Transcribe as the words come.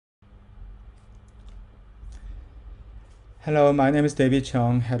Hello, my name is David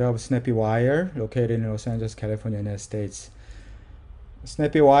Chung, head of SnappyWire, located in Los Angeles, California, United States.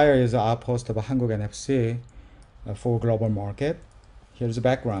 SnappyWire is an outpost of Hanguk NFC for global market. Here's the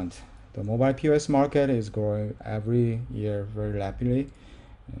background. The mobile POS market is growing every year very rapidly.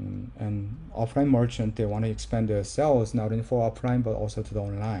 And offline merchant, they want to expand their sales not only for offline but also to the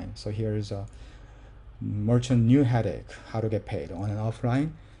online. So here is a merchant new headache: how to get paid on and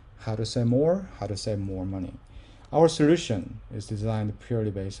offline, how to sell more, how to save more money. Our solution is designed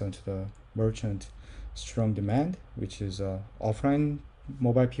purely based on the merchant strong demand, which is offline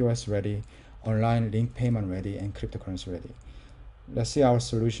mobile POS ready, online link payment ready, and cryptocurrency ready. Let's see our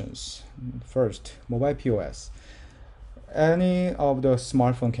solutions. First, mobile POS. Any of the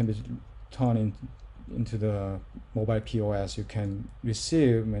smartphone can be turned into the mobile POS. You can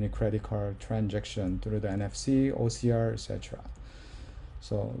receive many credit card transactions through the NFC, OCR, etc.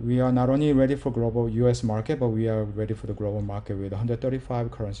 So we are not only ready for global US market, but we are ready for the global market with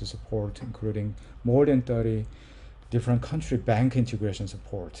 135 currency support, including more than 30 different country bank integration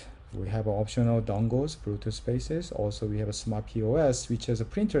support. We have optional dongles, Bluetooth spaces. Also, we have a smart POS, which has a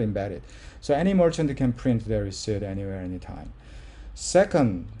printer embedded. So any merchant can print their receipt anywhere, anytime.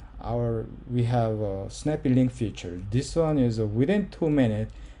 Second, we have a Snappy Link feature. This one is within 2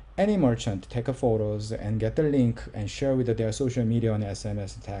 minutes, any merchant take a photos and get the link and share with their social media on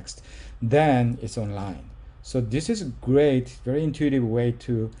SMS text, then it's online. So this is a great, very intuitive way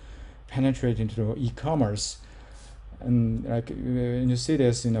to penetrate into e-commerce. And like when you see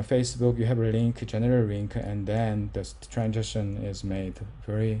this in Facebook, you have a link, generate a link, and then the transaction is made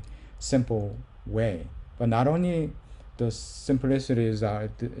very simple way. But not only the simplicity is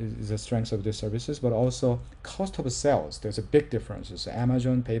the strength of the services, but also cost of sales. There's a big difference. So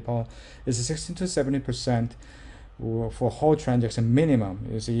Amazon, PayPal is 16 to 70% for whole transaction minimum.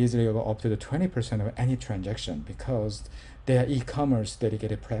 Is easily up to the 20% of any transaction because they are e-commerce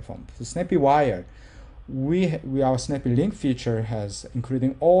dedicated platform. The SnappyWire, our Snappy Link feature has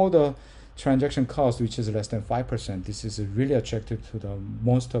including all the transaction cost, which is less than 5%. This is really attractive to the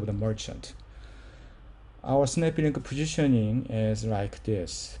most of the merchant. Our Snappy Link positioning is like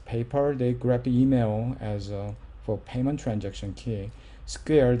this. PayPal, they grab the email as for payment transaction key.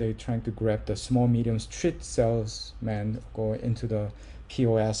 Square, they trying to grab the small, medium street salesman go into the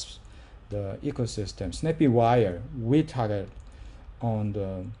POS, the ecosystem. SnappyWire, we target on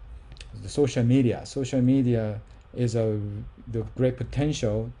the social media. Social media is the great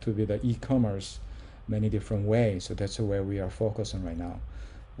potential to be the e-commerce many different ways. So that's where we are focused on right now.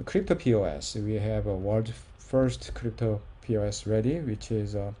 The crypto POS, we have a world first crypto POS ready, which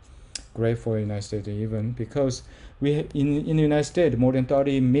is great for the United States even because in the United States more than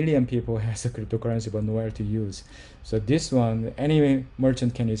 30 million people has a cryptocurrency but nowhere to use. So this one, any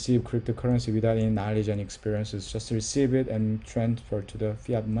merchant can receive cryptocurrency without any knowledge and experiences. Just receive it and transfer to the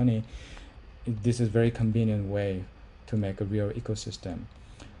fiat money. This is a very convenient way to make a real ecosystem.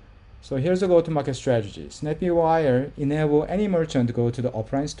 So here's the go-to-market strategy. SnappyWire enable any merchant to go to the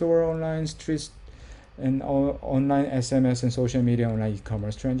offline store, online streets, and online SMS and social media online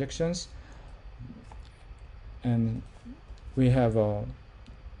e-commerce transactions. And we have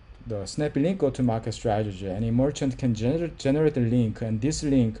the Snappy Link go-to-market strategy. Any merchant can generate a link, and this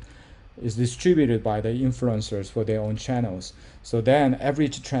link is distributed by the influencers for their own channels. So then every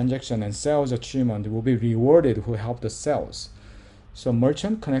transaction and sales achievement will be rewarded who help the sales. So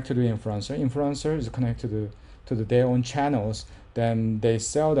merchant connected to influencer is connected to their own channels, then they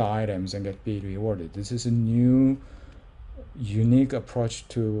sell the items and get paid rewarded. This is a new unique approach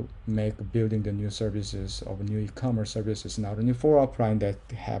to building the new services of new e-commerce services, not only for offline that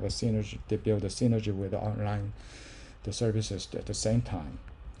have a synergy, they build a synergy with the online the services at the same time.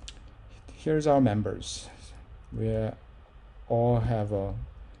 Here's our members. We all have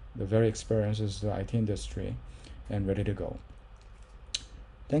the very experienced IT industry and ready to go.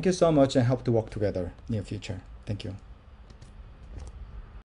 Thank you so much and hope to work together near future. Thank you.